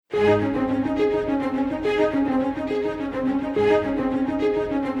In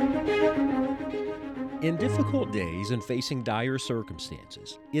difficult days and facing dire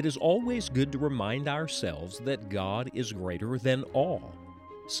circumstances, it is always good to remind ourselves that God is greater than all.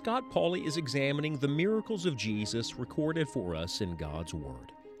 Scott Pauley is examining the miracles of Jesus recorded for us in God's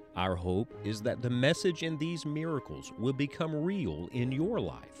Word. Our hope is that the message in these miracles will become real in your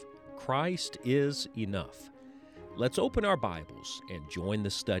life. Christ is enough. Let's open our Bibles and join the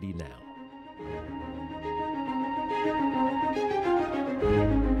study now.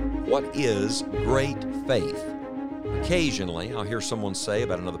 What is great faith? Occasionally, I'll hear someone say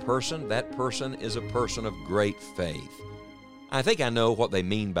about another person, that person is a person of great faith. I think I know what they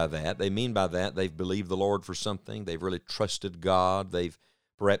mean by that. They mean by that they've believed the Lord for something, they've really trusted God, they've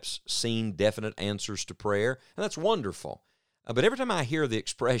perhaps seen definite answers to prayer, and that's wonderful. But every time I hear the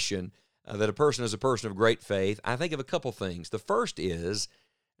expression that a person is a person of great faith, I think of a couple things. The first is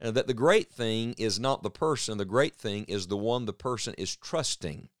that the great thing is not the person, the great thing is the one the person is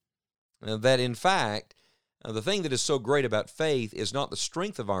trusting. That in fact, the thing that is so great about faith is not the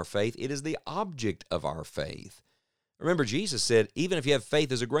strength of our faith, it is the object of our faith. Remember, Jesus said, even if you have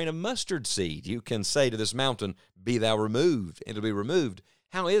faith as a grain of mustard seed, you can say to this mountain, be thou removed, and it'll be removed.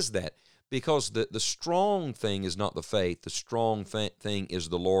 How is that? Because the strong thing is not the faith, the strong thing is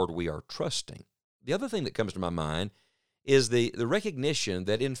the Lord we are trusting. The other thing that comes to my mind is the recognition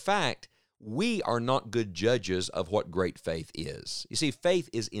that in fact, we are not good judges of what great faith is. You see, faith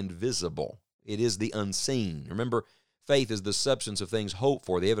is invisible. It is the unseen. Remember, faith is the substance of things hoped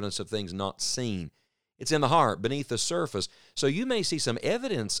for, the evidence of things not seen. It's in the heart, beneath the surface. So you may see some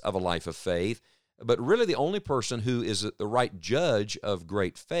evidence of a life of faith, but really the only person who is the right judge of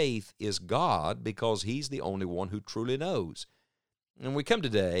great faith is God, because He's the only one who truly knows. And we come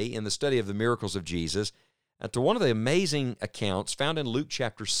today in the study of the miracles of Jesus to one of the amazing accounts found in Luke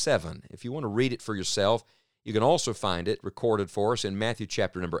chapter 7. If you want to read it for yourself, you can also find it recorded for us in Matthew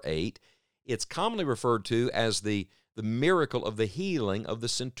chapter number 8. It's commonly referred to as the miracle of the healing of the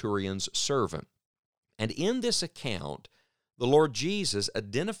centurion's servant. And in this account, the Lord Jesus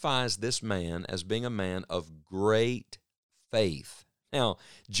identifies this man as being a man of great faith. Now,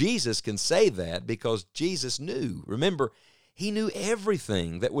 Jesus can say that because Jesus knew. Remember, He knew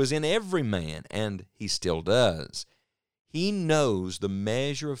everything that was in every man, and He still does. He knows the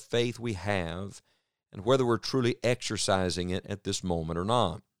measure of faith we have and whether we're truly exercising it at this moment or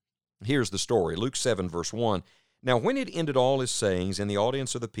not. Here's the story, Luke 7, verse 1. Now when he had ended all his sayings in the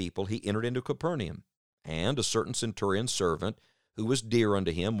audience of the people, he entered into Capernaum. And a certain centurion's servant, who was dear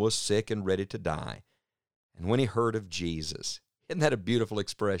unto him, was sick and ready to die. And when he heard of Jesus, isn't that a beautiful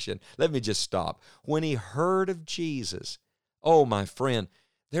expression? Let me just stop. When he heard of Jesus, oh, my friend,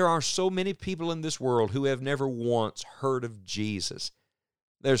 there are so many people in this world who have never once heard of Jesus.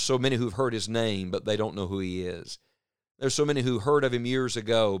 There's so many who've heard His name, but they don't know who He is. There's so many who heard of Him years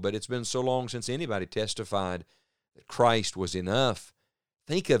ago, but it's been so long since anybody testified that Christ was enough.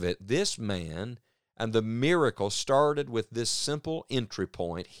 Think of it, this man, and the miracle started with this simple entry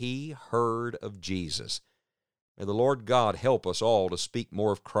point. He heard of Jesus. May the Lord God help us all to speak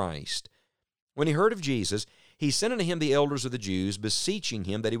more of Christ. When he heard of Jesus, he sent unto him the elders of the Jews, beseeching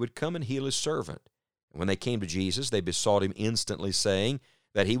him that he would come and heal his servant. And when they came to Jesus, they besought him instantly, saying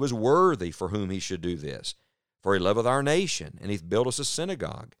that he was worthy for whom he should do this. For he loveth our nation, and he hath built us a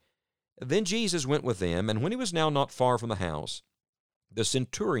synagogue. Then Jesus went with them, and when he was now not far from the house, the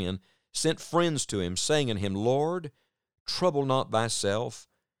centurion sent friends to him, saying unto him, Lord, trouble not thyself,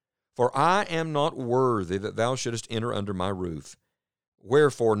 for I am not worthy that thou shouldest enter under my roof.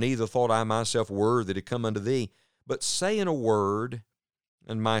 Wherefore neither thought I myself worthy to come unto thee, but say in a word,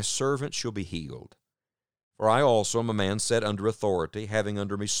 and my servant shall be healed. For I also am a man set under authority, having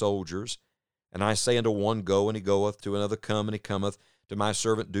under me soldiers. And I say unto one, Go, and he goeth, to another, Come, and he cometh, to my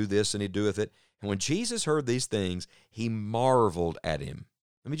servant, Do this, and he doeth it. And when Jesus heard these things, he marveled at him.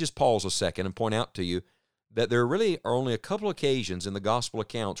 Let me just pause a second and point out to you that there really are only a couple occasions in the gospel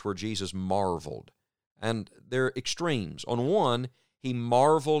accounts where Jesus marveled. And they're extremes. On one, he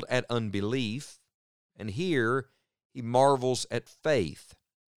marveled at unbelief, and here he marvels at faith.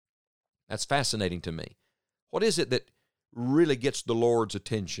 That's fascinating to me. What is it that really gets the Lord's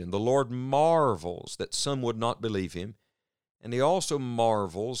attention? The Lord marvels that some would not believe him, and he also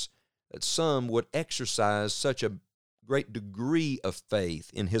marvels that some would exercise such a great degree of faith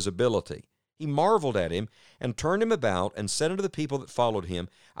in his ability. He marveled at him and turned him about and said unto the people that followed him,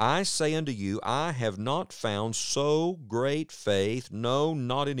 I say unto you, I have not found so great faith, no,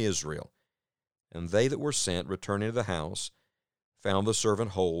 not in Israel. And they that were sent, returning to the house, found the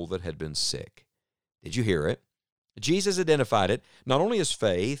servant whole that had been sick. Did you hear it? Jesus identified it not only as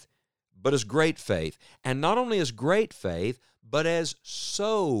faith, but as great faith. And not only as great faith, but as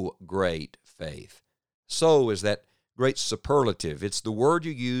so great faith. So is that great superlative. It's the word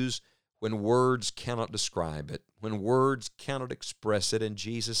you use when words cannot describe it, when words cannot express it. And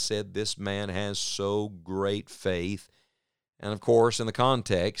Jesus said, this man has so great faith. And of course, in the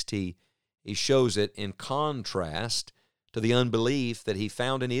context, he shows it in contrast to the unbelief that he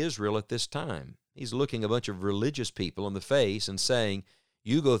found in Israel at this time. He's looking a bunch of religious people in the face and saying,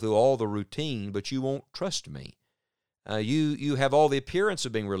 you go through all the routine, but you won't trust me. You have all the appearance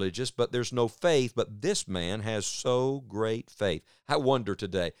of being religious, but there's no faith. But this man has so great faith. I wonder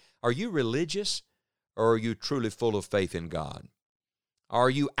today, are you religious or are you truly full of faith in God? Are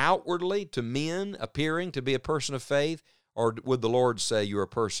you outwardly to men appearing to be a person of faith, or would the Lord say you're a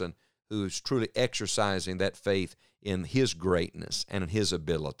person who's truly exercising that faith in His greatness and in His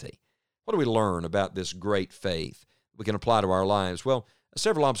ability? What do we learn about this great faith we can apply to our lives? Well,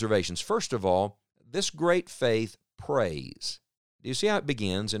 several observations. First of all, this great faith prays. Do you see how it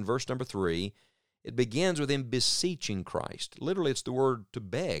begins in verse number 3? It begins with him beseeching Christ. Literally, it's the word to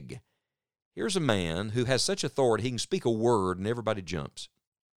beg. Here's a man who has such authority, he can speak a word and everybody jumps.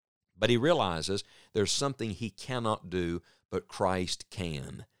 But he realizes there's something he cannot do, but Christ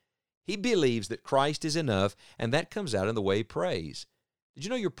can. He believes that Christ is enough, and that comes out in the way he prays. Did you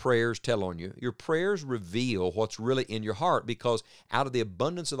know your prayers tell on you? Your prayers reveal what's really in your heart, because out of the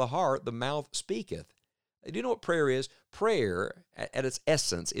abundance of the heart, the mouth speaketh. Do you know what prayer is? Prayer, at its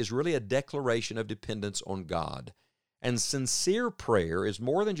essence, is really a declaration of dependence on God. And sincere prayer is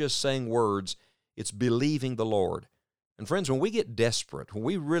more than just saying words, it's believing the Lord. And friends, when we get desperate, when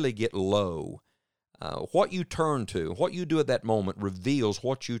we really get low, what you turn to, what you do at that moment reveals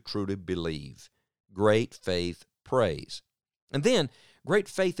what you truly believe. Great faith prays. And then, great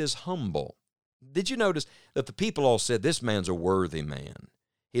faith is humble. Did you notice that the people all said, this man's a worthy man.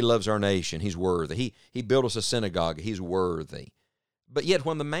 He loves our nation. He's worthy. He built us a synagogue. He's worthy. But yet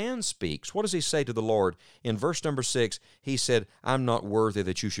when the man speaks, what does he say to the Lord? In verse number 6, he said, I'm not worthy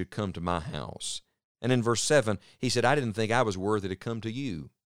that you should come to my house. And in verse 7, he said, I didn't think I was worthy to come to you.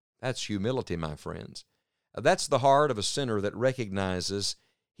 That's humility, my friends. That's the heart of a sinner that recognizes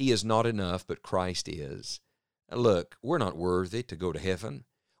he is not enough, but Christ is. Look, we're not worthy to go to heaven.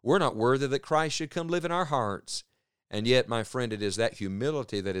 We're not worthy that Christ should come live in our hearts. And yet, my friend, it is that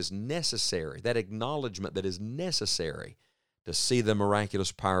humility that is necessary, that acknowledgement that is necessary to see the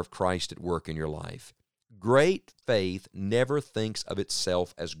miraculous power of Christ at work in your life. Great faith never thinks of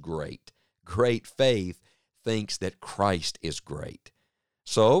itself as great. Great faith thinks that Christ is great.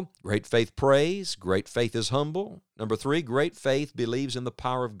 So, great faith prays, great faith is humble. Number 3, great faith believes in the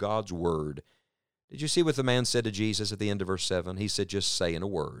power of God's word. Did you see what the man said to Jesus at the end of verse 7? He said, just saying a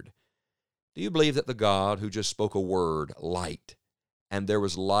word. Do you believe that the God who just spoke a word, light, and there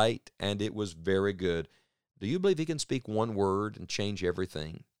was light, and it was very good, do you believe he can speak one word and change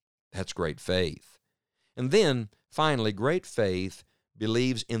everything? That's great faith. And then, finally, great faith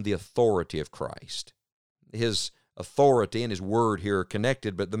believes in the authority of Christ. His authority and his word here are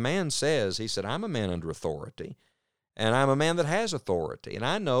connected, but the man says, he said, I'm a man under authority, and I'm a man that has authority, and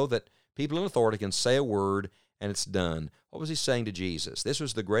I know that people in authority can say a word and it's done. What was he saying to Jesus? This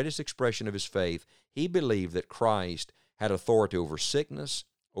was the greatest expression of his faith. He believed that Christ had authority over sickness,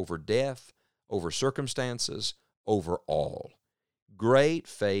 over death, over circumstances, over all. Great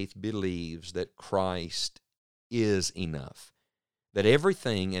faith believes that Christ is enough, that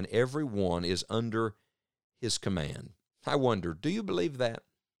everything and everyone is under His command. I wonder, do you believe that?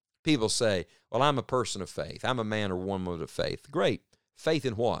 People say, well, I'm a person of faith. I'm a man or woman of faith. Great. Faith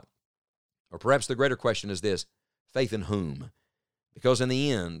in what? Or perhaps the greater question is this, faith in whom? Because in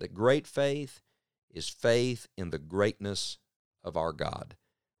the end, great faith is faith in the greatness of our God.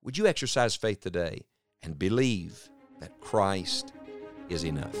 Would you exercise faith today and believe that Christ is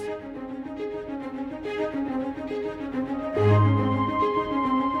enough?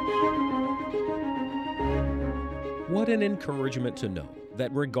 What an encouragement to know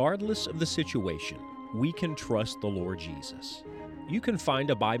that regardless of the situation, we can trust the Lord Jesus. You can find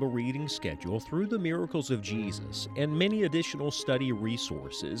a Bible reading schedule through the miracles of Jesus and many additional study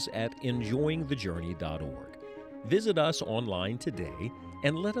resources at enjoyingthejourney.org. Visit us online today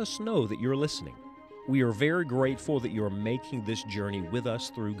and let us know that you're listening. We are very grateful that you're making this journey with us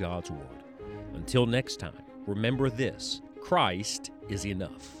through God's Word. Until next time, remember this: Christ is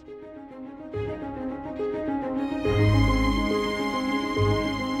enough.